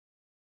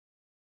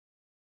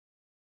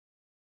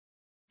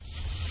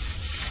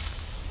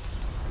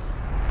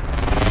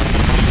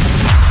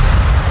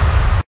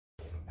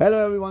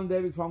Hello everyone,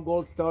 David from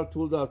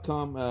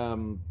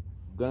goldstartool.com.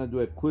 Gonna do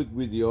a quick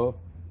video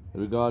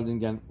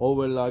regarding an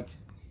overlock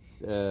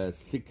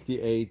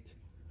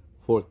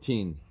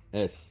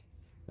 6814S.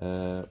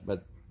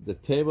 But the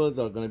tables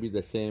are gonna be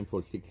the same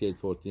for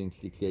 6814,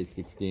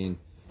 6816,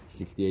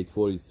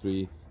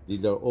 6843.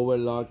 These are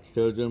overlock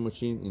surgery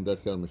machine,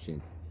 industrial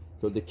machines.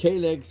 So the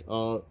K-legs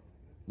are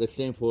the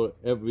same for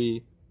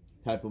every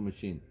type of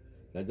machine.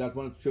 I just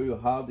wanted to show you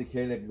how the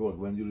K-legs work.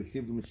 When you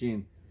receive the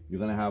machine, you're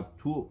gonna have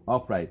two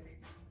uprights,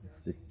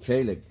 the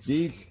K-leg,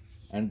 this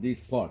and this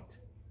part.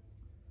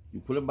 You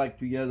put them back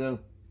together,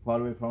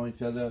 far away from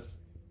each other.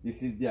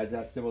 This is the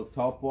adjustable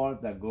top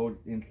part that goes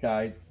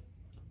inside.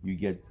 You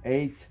get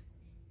 8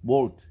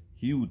 bolt,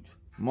 huge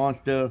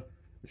monster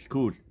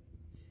screws.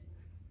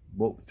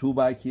 2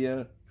 back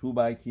here, 2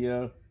 back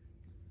here,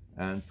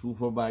 and 2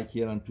 for back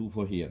here and 2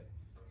 for here.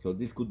 So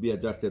this could be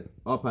adjusted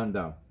up and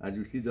down. As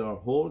you see, there are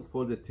holes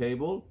for the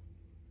table.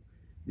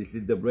 This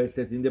is the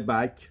bracelet in the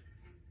back.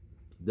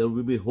 There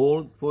will be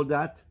holes for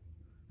that,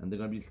 and they're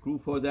gonna be screw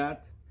for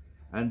that.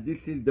 And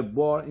this is the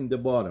bar in the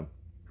bottom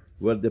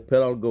where the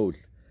pedal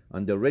goes.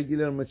 On the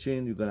regular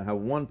machine, you're gonna have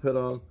 1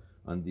 pedal.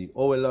 On the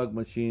overlock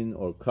machine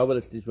or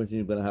cover stitch machine,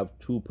 you're gonna have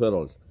 2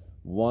 pedals.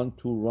 1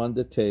 to run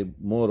the tape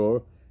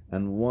motor,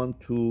 and 1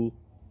 to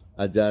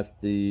adjust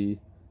the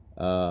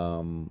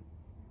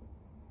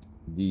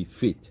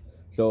fit.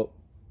 So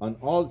on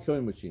all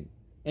sewing machine,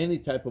 any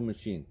type of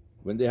machine,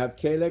 when they have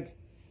K-legs,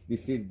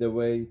 this is the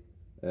way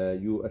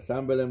you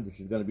assemble them. This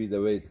is going to be the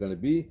way it's going to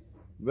be.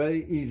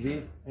 Very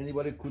easy.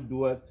 Anybody could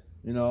do it,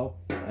 you know.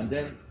 And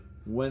then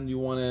when you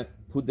want to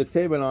put the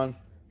table on,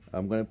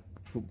 I'm going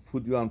to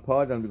put you on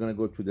pause, and we're going to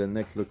go to the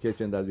next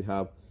location that we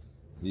have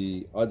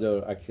the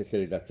other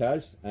accessories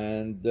attached,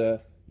 and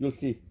you'll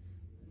see.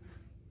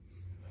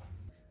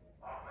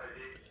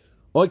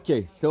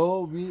 Okay,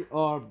 so we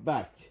are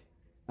back,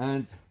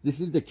 and this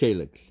is the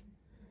K-legs.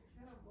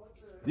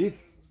 This,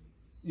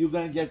 you're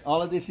going to get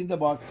all of this in the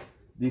box.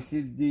 This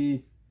is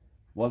the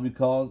what we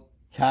call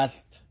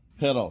cast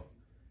pedal.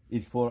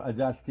 It's for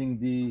adjusting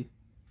the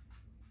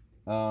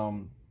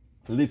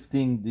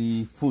lifting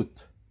the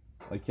foot.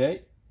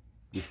 Okay,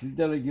 this is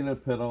the regular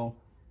pedal.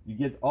 You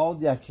get all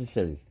the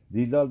accessories.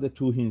 These are the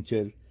 2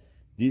 hinges.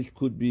 These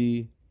could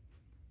be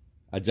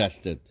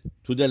adjusted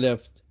to the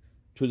left,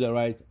 to the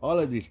right, all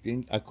of these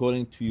things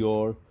according to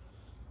your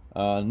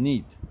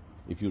need.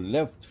 If you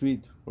left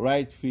feet,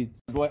 right feet,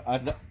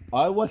 as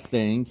I was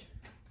saying,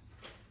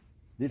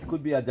 this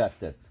could be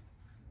adjusted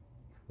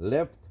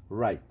left,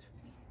 right,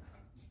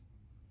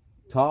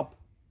 top,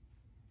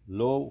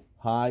 low,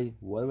 high,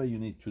 whatever you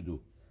need to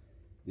do.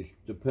 This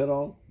the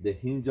pedal, the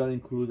hinge are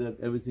included,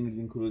 everything is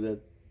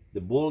included.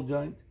 The ball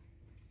joint,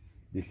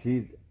 this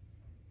is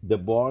the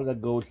bar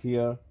that goes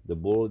here. The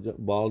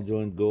ball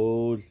joint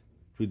goes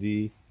to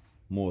the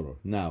motor.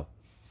 Now,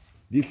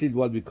 this is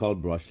what we call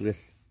brushless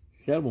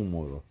servo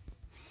motor.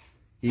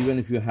 Even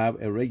if you have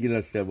a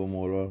regular servo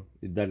motor,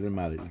 it doesn't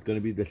matter. It's going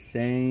to be the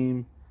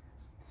same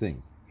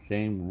thing,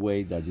 same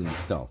way that you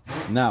install.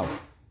 Now,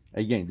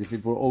 again, this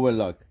is for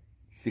overlock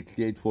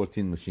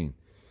 6814 machine.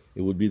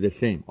 It would be the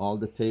same. All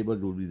the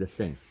tables will be the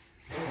same.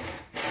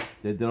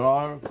 The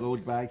drawer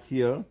goes back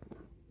here,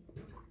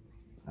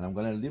 and I'm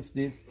going to lift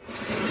this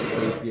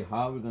to see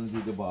how we're going to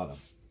do the bottom.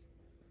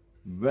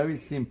 Very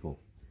simple.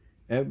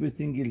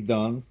 Everything is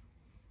done.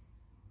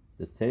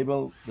 The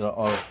table, there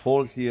are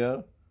holes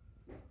here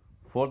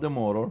for the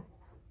motor.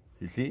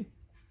 You see,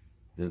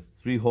 there's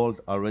 3 holes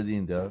already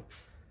in there.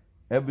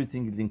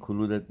 Everything is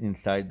included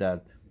inside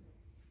that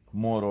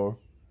motor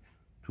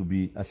to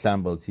be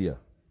assembled here.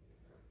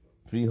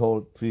 3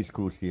 holes, 3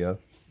 screws here.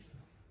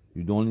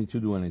 You don't need to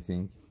do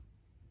anything.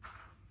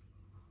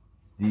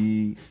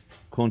 The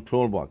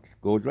control box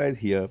goes right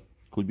here.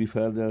 Could be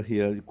further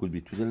here. It could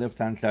be to the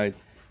left-hand side.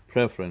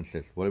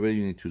 Preferences, whatever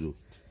you need to do.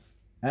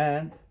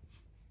 And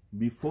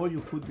before you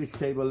put this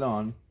table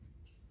on,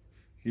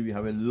 see, we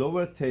have a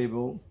lower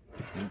table.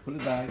 You put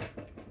it back.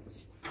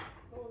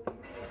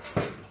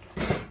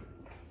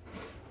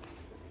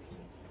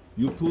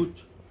 You put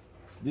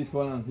this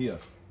one on here.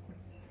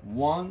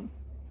 1,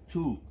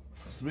 2,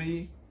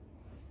 3,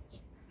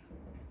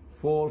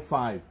 4,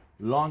 5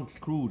 long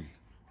screws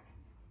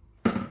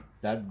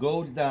that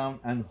goes down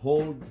and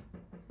hold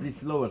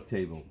this lower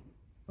table.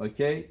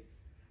 Okay,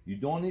 you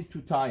don't need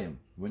to tie them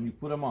when you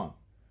put them on.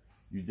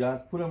 You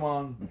just put them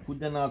on. You put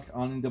the nuts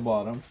on in the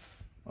bottom.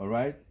 All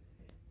right,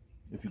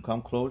 if you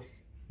come close,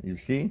 you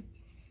see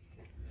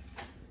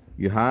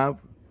you have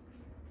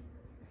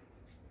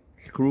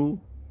screw.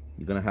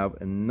 You're gonna have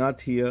a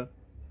nut here,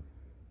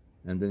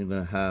 and then you're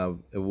gonna have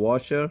a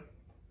washer,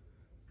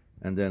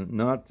 and then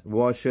nut,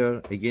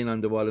 washer, again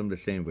on the bottom the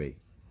same way.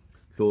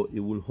 So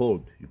it will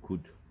hold. You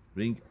could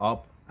bring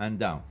up and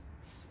down,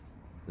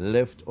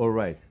 left or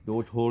right.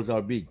 Those holes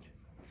are big,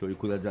 so you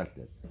could adjust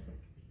it.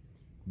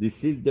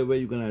 This is the way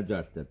you're gonna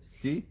adjust it.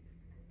 See,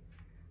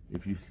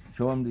 if you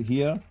show them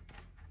here,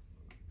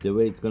 the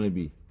way it's gonna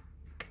be.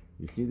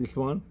 You see this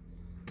one?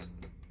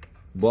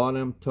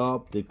 Bottom,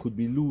 top, they could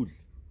be loose.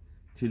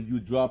 till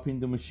you drop in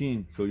the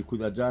machine, so you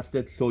could adjust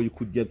it so you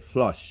could get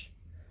flush.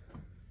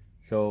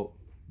 So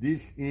this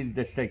is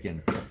the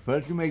second.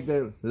 First you make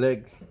the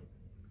legs,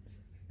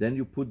 then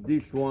you put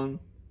this one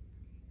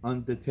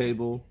on the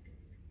table,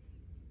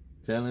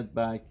 turn it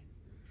back,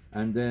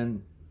 and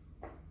then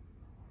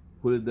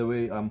put it the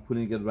way I'm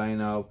putting it right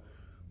now.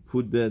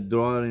 Put the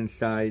drawer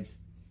inside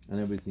and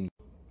everything.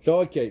 So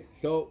okay,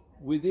 so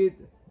we did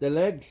the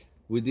legs,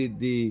 we did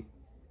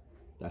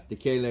that's the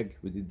K-leg,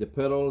 we did the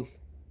pedals,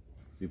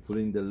 we put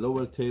in the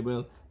lower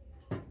table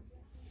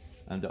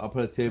and the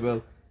upper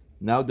table.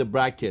 Now the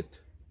bracket.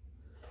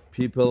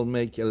 People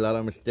make a lot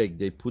of mistake.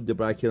 They put the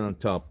bracket on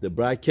top. The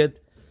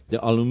bracket,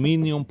 the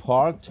aluminum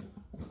part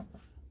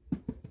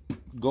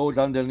goes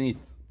underneath.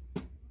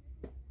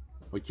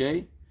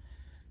 Okay?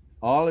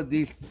 All of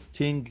these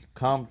things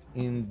come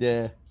in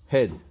the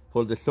head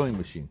for the sewing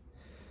machine.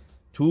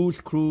 2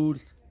 screws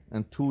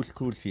and 2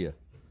 screws here.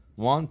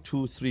 1,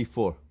 2, 3,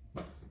 4.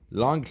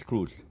 Long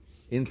screws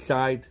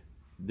inside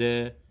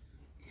the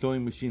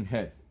sewing machine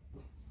head.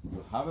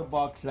 You have a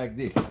box like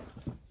this.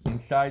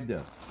 Inside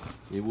there,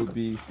 it would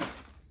be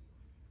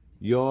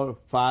your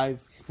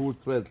 5-spool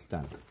thread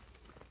stand,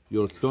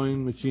 your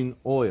sewing machine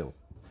oil,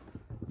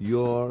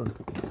 your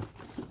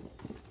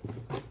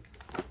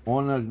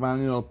owner's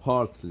manual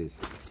parts list,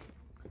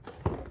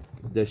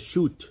 the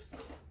chute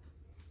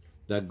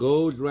that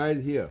goes right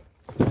here.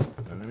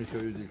 Now let me show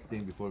you this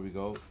thing before we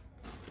go.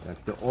 That's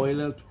the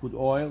oiler to put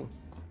oil.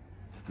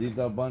 These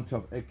are a bunch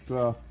of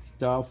extra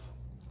stuff,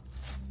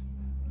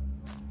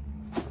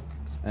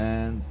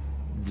 and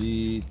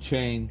the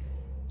chain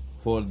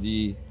for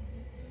the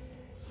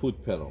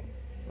foot pedal.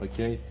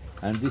 Okay,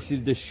 and this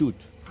is the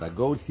chute that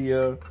goes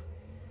here,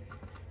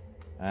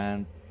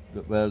 and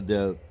well,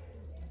 the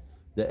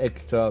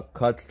extra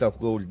cut stuff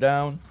goes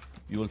down.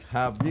 You'll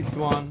have this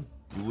one,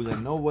 you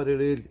wouldn't know what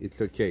it is.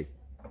 It's okay,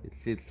 it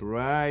sits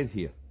right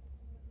here,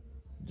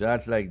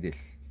 just like this.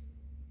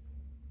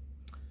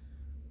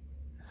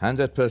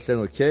 100%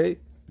 okay.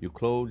 You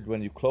close,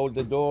 when you close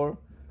the door,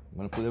 I'm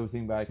going to put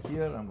everything back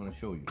here. I'm going to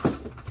show you.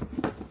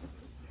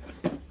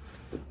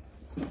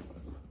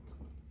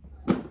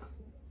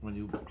 When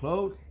you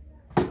close,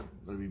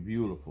 it's going to be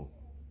beautiful.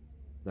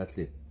 That's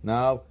it.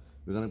 Now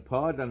we're going to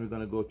pause and we're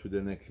going to go to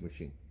the next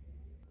machine.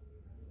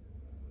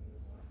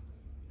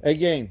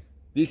 Again,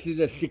 this is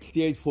a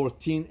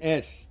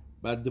 6814S,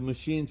 but the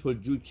machines for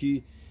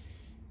Juki,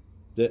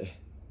 the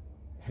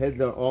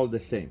heads are all the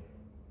same.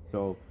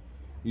 So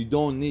you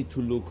don't need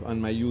to look on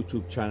my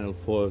YouTube channel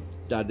for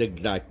that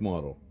exact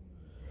model.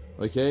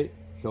 Okay,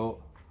 so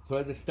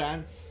thread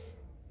stand,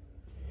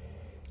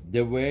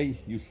 the way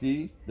you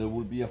see, there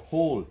will be a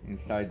hole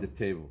inside the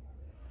table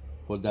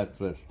for that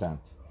thread stand.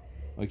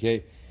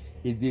 Okay,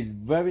 it is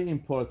very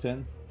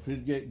important,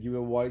 please give a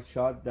wide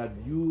shot, that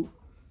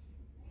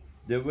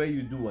the way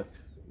you do it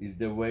is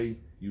the way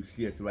you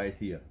see it right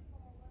here.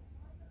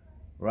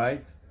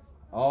 Right?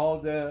 All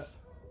the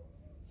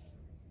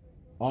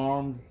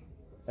arms,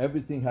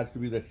 everything has to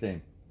be the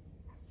same.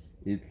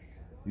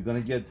 You're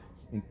gonna get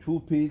in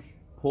 2-piece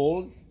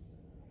poles.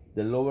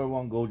 The lower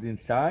one goes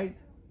inside.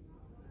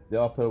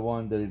 The upper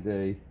one, there is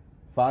a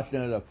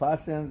fastener that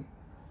fastens.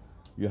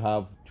 You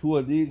have 2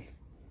 of these.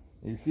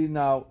 You see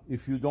now,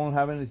 if you don't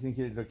have anything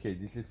here, it's okay.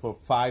 This is for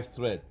 5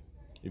 thread.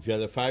 If you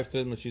had a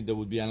 5-thread machine, there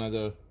would be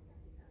another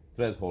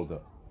thread holder.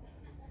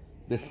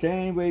 The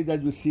same way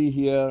that you see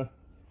here,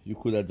 you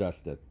could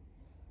adjust it.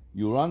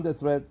 You run the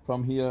thread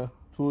from here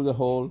through the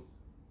hole,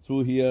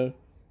 through here,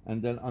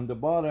 and then on the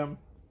bottom,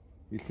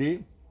 you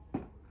see,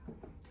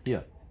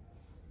 here,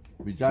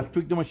 we just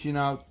took the machine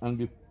out and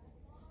we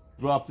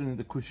dropped it in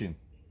the cushion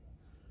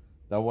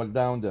that was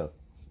down there.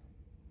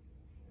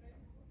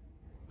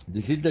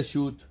 This is the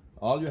chute.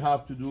 All you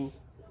have to do,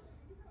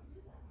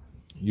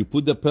 you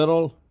put the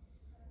pedal,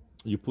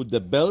 you put the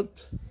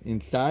belt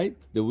inside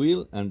the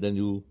wheel, and then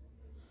you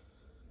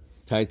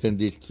tighten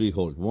these 3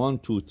 holes, 1,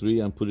 2, 3,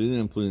 and put it in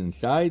and put it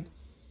inside,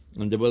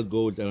 and the belt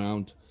goes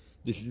around.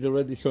 This is a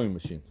ready sewing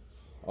machine,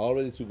 all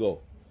ready to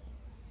go.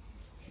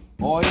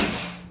 Oil,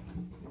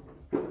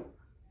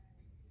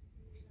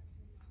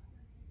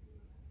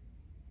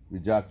 we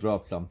just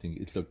dropped something,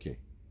 it's okay.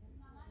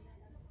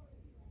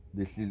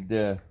 This is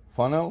the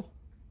funnel,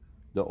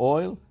 the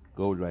oil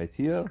goes right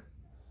here.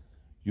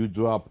 You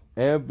drop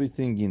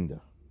everything in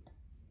there,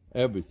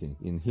 everything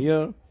in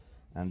here,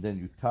 and then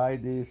you tie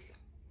this,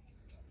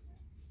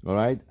 all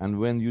right? And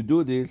when you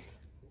do this,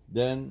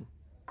 then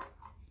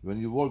when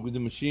you work with the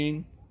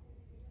machine,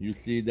 you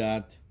see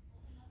that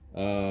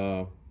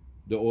the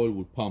oil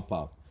will pump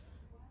out.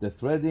 The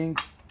threading,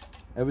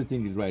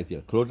 everything is right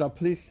here. Close up,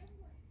 please.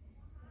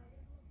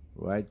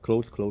 Right,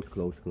 close, close,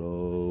 close,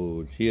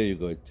 close. Here you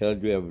go. It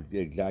tells you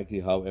exactly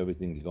how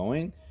everything is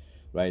going.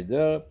 Right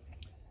there.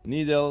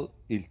 Needle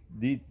is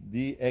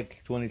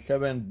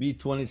DX27,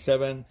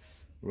 B27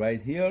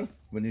 right here.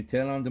 When you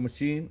turn on the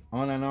machine,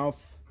 on and off,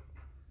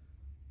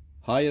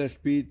 higher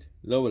speed,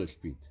 lower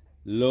speed.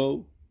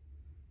 Low,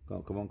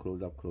 come on,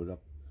 close up, close up.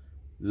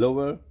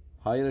 Lower,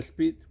 higher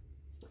speed.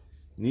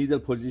 Needle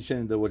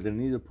position, there was a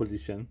needle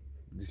position.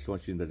 this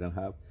machine doesn't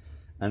have.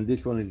 And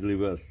this one is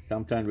reverse.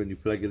 Sometimes when you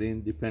plug it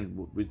in, depends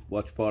with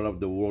what part of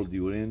the world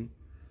you're in,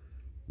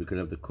 because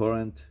of the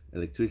current,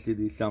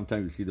 electricity.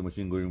 Sometimes you see the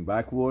machine going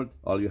backward.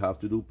 All you have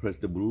to do, press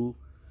the blue,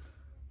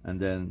 and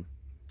then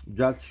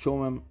just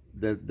show them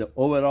the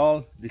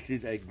overall. This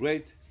is a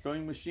great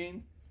sewing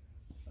machine.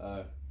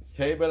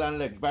 Table and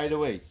legs. By the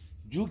way,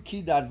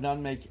 Juki does not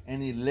make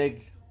any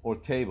legs or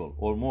table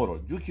or motor.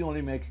 Juki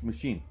only makes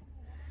machine.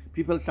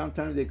 People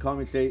sometimes they come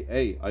and say,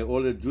 hey, I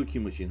ordered Juki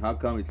machine. How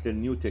come it's a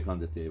NewTek on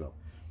the table?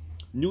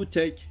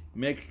 NewTek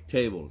makes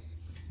tables.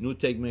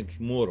 NewTek makes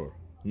motor.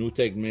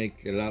 NewTek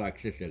makes a lot of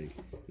accessories.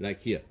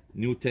 Like here,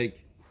 NewTek.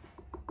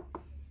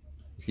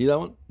 See that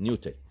one?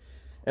 NewTek.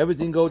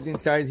 Everything goes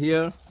inside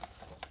here.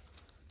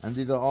 And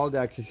these are all the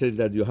accessories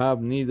that you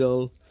have.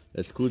 Needle,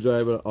 a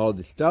screwdriver, all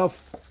the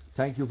stuff.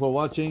 Thank you for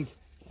watching.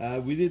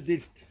 We did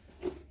this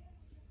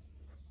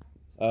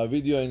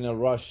video in a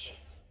rush.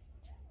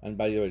 And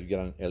by the way, you get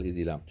an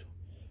LED lamp too.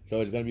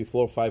 So it's going to be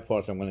 4 or 5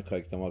 parts. I'm going to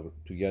collect them all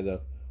together.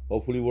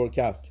 Hopefully work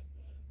out.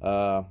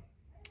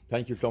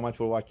 Thank you so much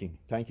for watching.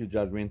 Thank you,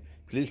 Jasmine.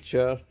 Please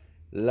share,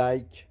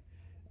 like,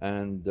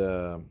 and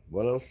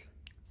what else?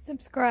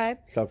 Subscribe.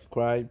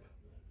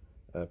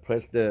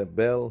 Press the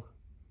bell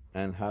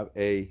and have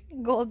a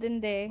golden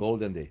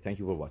day. Thank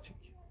you for watching.